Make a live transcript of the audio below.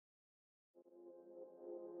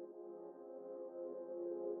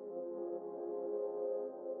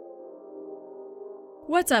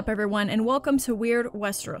What's up everyone, and welcome to Weird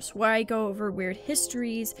Westeros, where I go over weird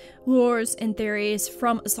histories, lores, and theories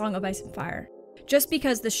from A Song of Ice and Fire. Just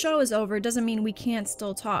because the show is over doesn't mean we can't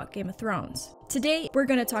still talk Game of Thrones. Today, we're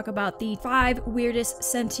going to talk about the 5 weirdest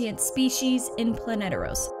sentient species in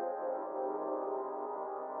Planeteros.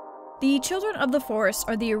 The Children of the Forest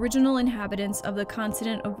are the original inhabitants of the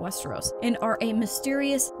continent of Westeros and are a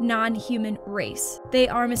mysterious, non-human race. They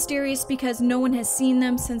are mysterious because no one has seen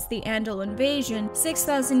them since the Andal invasion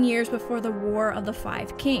 6,000 years before the War of the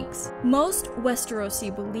Five Kings. Most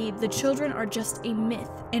Westerosi believe the children are just a myth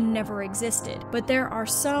and never existed, but there are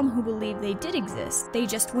some who believe they did exist, they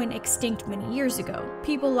just went extinct many years ago.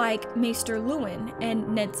 People like Maester Luwin and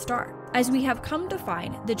Ned Stark. As we have come to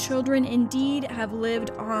find, the children indeed have lived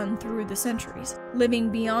on through the centuries, living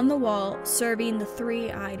beyond the wall, serving the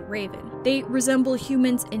three-eyed raven. They resemble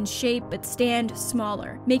humans in shape but stand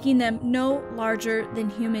smaller, making them no larger than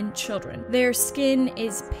human children. Their skin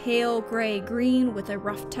is pale gray-green with a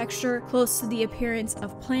rough texture, close to the appearance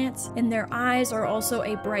of plants, and their eyes are also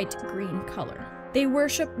a bright green color. They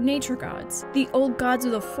worship nature gods, the old gods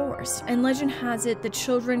of the forest, and legend has it the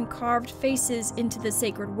children carved faces into the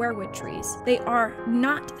sacred weirwood trees. They are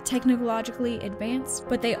not technologically advanced,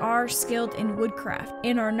 but they are skilled in woodcraft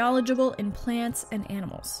and are knowledgeable in plants and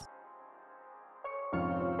animals.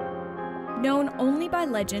 Known only by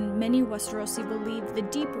legend, many Westerosi believe the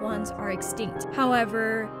Deep Ones are extinct,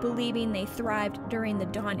 however, believing they thrived during the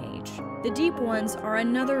Dawn Age. The Deep Ones are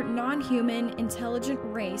another non-human, intelligent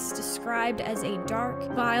race described as a dark,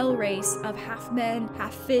 vile race of half-men,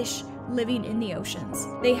 half-fish, living in the oceans.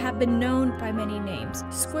 They have been known by many names: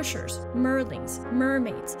 squishers, merlings,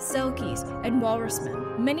 mermaids, selkies, and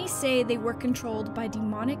walrusmen. Many say they were controlled by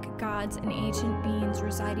demonic gods and ancient beings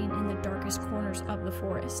residing in the darkest corners of the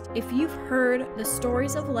forest. If you've heard the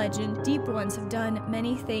stories of legend, Deep Ones have done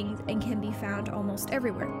many things and can be found almost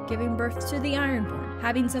everywhere. Giving birth to the Ironborn,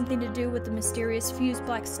 having something to do with the mysterious fused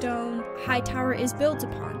black stone Hightower is built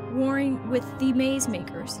upon, warring with the Maze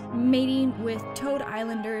Makers, mating with Toad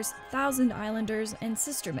Islanders, Thousand Islanders, and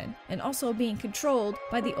Sistermen, and also being controlled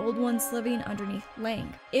by the Old Ones living underneath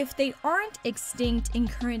Lang. If they aren't extinct in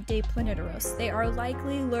current-day Planeteros, they are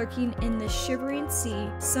likely lurking in the Shivering Sea,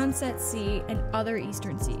 Sunset Sea, and other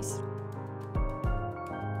eastern seas.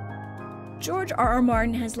 George R.R.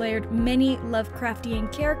 Martin has layered many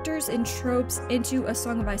Lovecraftian characters and tropes into A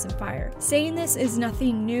Song of Ice and Fire. Saying this is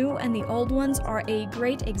nothing new, and the Old Ones are a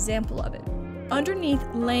great example of it. Underneath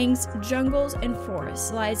Lang's jungles and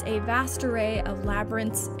forests lies a vast array of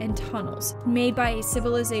labyrinths and tunnels, made by a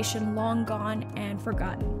civilization long gone and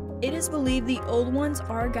forgotten. It is believed the Old Ones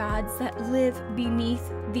are gods that live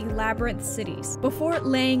beneath the labyrinth cities. Before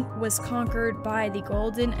Lang was conquered by the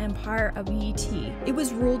Golden Empire of Yi, it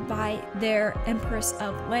was ruled by their Empress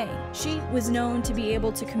of Lang. She was known to be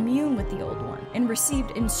able to commune with the Old One and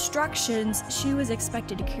received instructions she was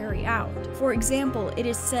expected to carry out. For example, it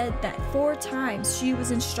is said that 4 times she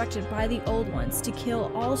was instructed by the Old Ones to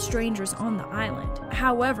kill all strangers on the island.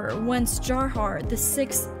 However, once Jarhar, the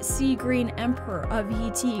 6th Sea Green Emperor of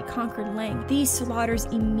Yi, conquered Lang, these slaughters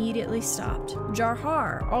immediately stopped.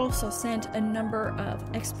 Jarhar also sent a number of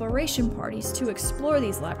exploration parties to explore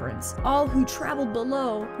these labyrinths. All who traveled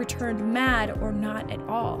below returned mad or not at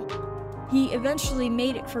all. He eventually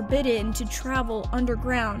made it forbidden to travel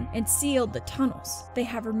underground and sealed the tunnels. They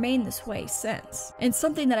have remained this way since. And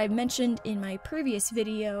something that I mentioned in my previous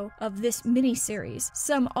video of this mini-series,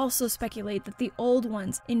 some also speculate that the Old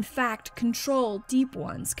Ones in fact control Deep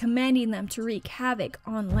Ones, commanding them to wreak havoc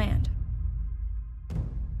on land.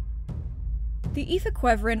 The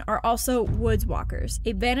Ephquevrin are also woodswalkers,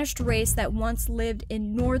 a vanished race that once lived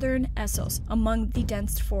in northern Essos among the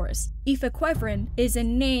dense forests. Ephquevrin is a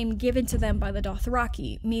name given to them by the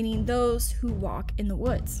Dothraki, meaning those who walk in the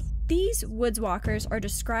woods. These woodswalkers are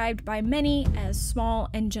described by many as small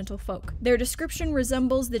and gentle folk. Their description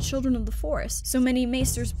resembles the children of the forest, so many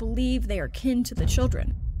maesters believe they are kin to the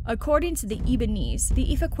children. According to the Ebenese,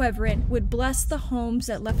 the Ephquevrin would bless the homes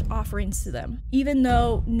that left offerings to them, even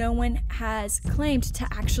though no one has claimed to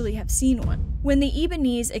actually have seen one. When the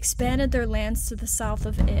Ebenese expanded their lands to the south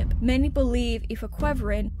of Ib, many believe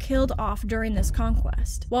Ephquevrin killed off during this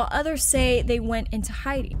conquest, while others say they went into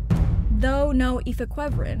hiding. Though no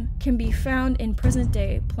Ephquevrin can be found in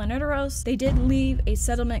present-day Planeteros, they did leave a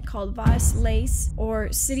settlement called Vas Lace,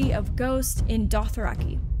 or City of Ghosts, in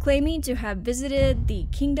Dothraki, claiming to have visited the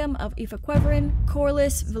kingdom of Ephquevrin.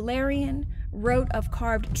 Corlys Valerian wrote of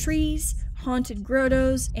carved trees, haunted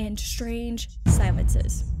grottos, and strange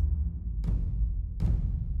silences.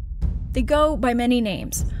 They go by many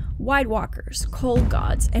names. White Walkers, Cold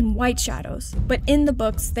Gods, and White Shadows, but in the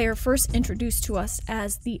books they are first introduced to us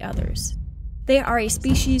as the Others. They are a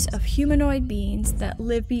species of humanoid beings that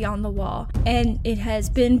live beyond the wall, and it has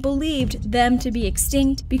been believed them to be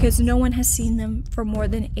extinct because no one has seen them for more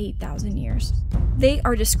than 8,000 years. They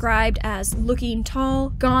are described as looking tall,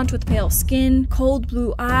 gaunt with pale skin, cold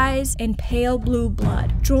blue eyes, and pale blue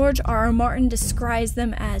blood. George R.R. Martin describes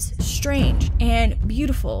them as strange and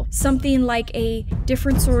beautiful, something like a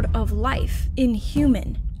different sort of life,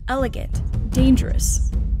 inhuman, elegant,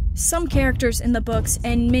 dangerous. Some characters in the books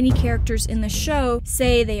and many characters in the show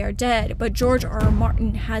say they are dead, but George R.R.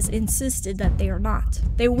 Martin has insisted that they are not.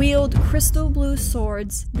 They wield crystal blue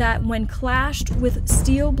swords that, when clashed with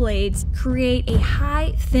steel blades, create a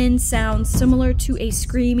high, thin sound similar to a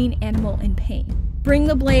screaming animal in pain. Bring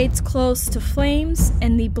the blades close to flames,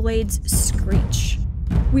 and the blades screech.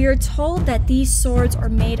 We are told that these swords are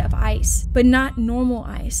made of ice, but not normal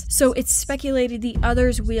ice, so it's speculated the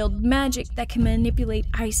Others wield magic that can manipulate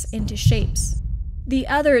ice into shapes. The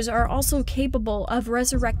Others are also capable of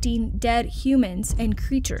resurrecting dead humans and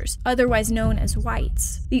creatures, otherwise known as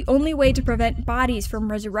wights. The only way to prevent bodies from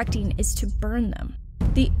resurrecting is to burn them.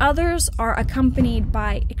 The Others are accompanied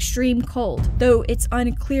by extreme cold, though it's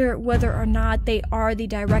unclear whether or not they are the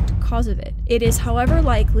direct cause of it. It is, however,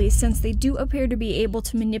 likely since they do appear to be able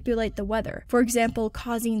to manipulate the weather, for example,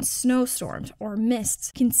 causing snowstorms or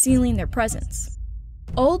mists, concealing their presence.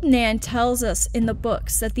 Old Nan tells us in the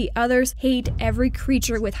books that the Others hate every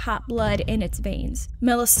creature with hot blood in its veins.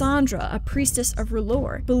 Melisandre, a priestess of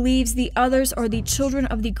R'hllor, believes the Others are the children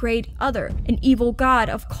of the Great Other, an evil god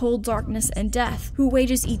of cold darkness and death, who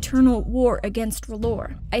wages eternal war against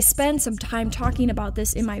R'hllor. I spent some time talking about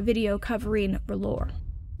this in my video covering R'hllor.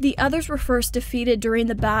 The Others were first defeated during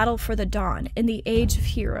the Battle for the Dawn in the Age of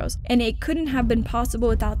Heroes, and it couldn't have been possible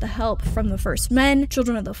without the help from the First Men,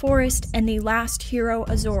 Children of the Forest, and the last hero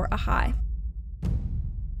Azor Ahai.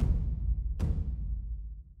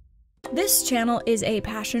 This channel is a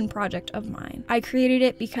passion project of mine. I created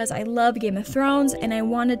it because I love Game of Thrones and I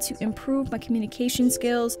wanted to improve my communication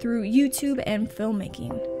skills through YouTube and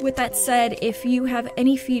filmmaking. With that said, if you have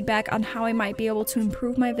any feedback on how I might be able to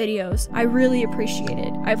improve my videos, I really appreciate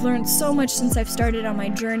it. I've learned so much since I've started on my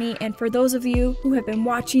journey, and for those of you who have been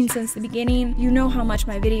watching since the beginning, you know how much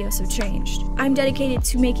my videos have changed. I'm dedicated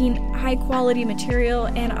to making high quality material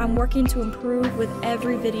and I'm working to improve with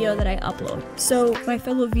every video that I upload. So my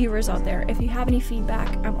fellow viewers out there, if you have any feedback,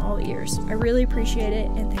 I'm all ears. I really appreciate it,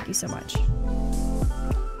 and thank you so much.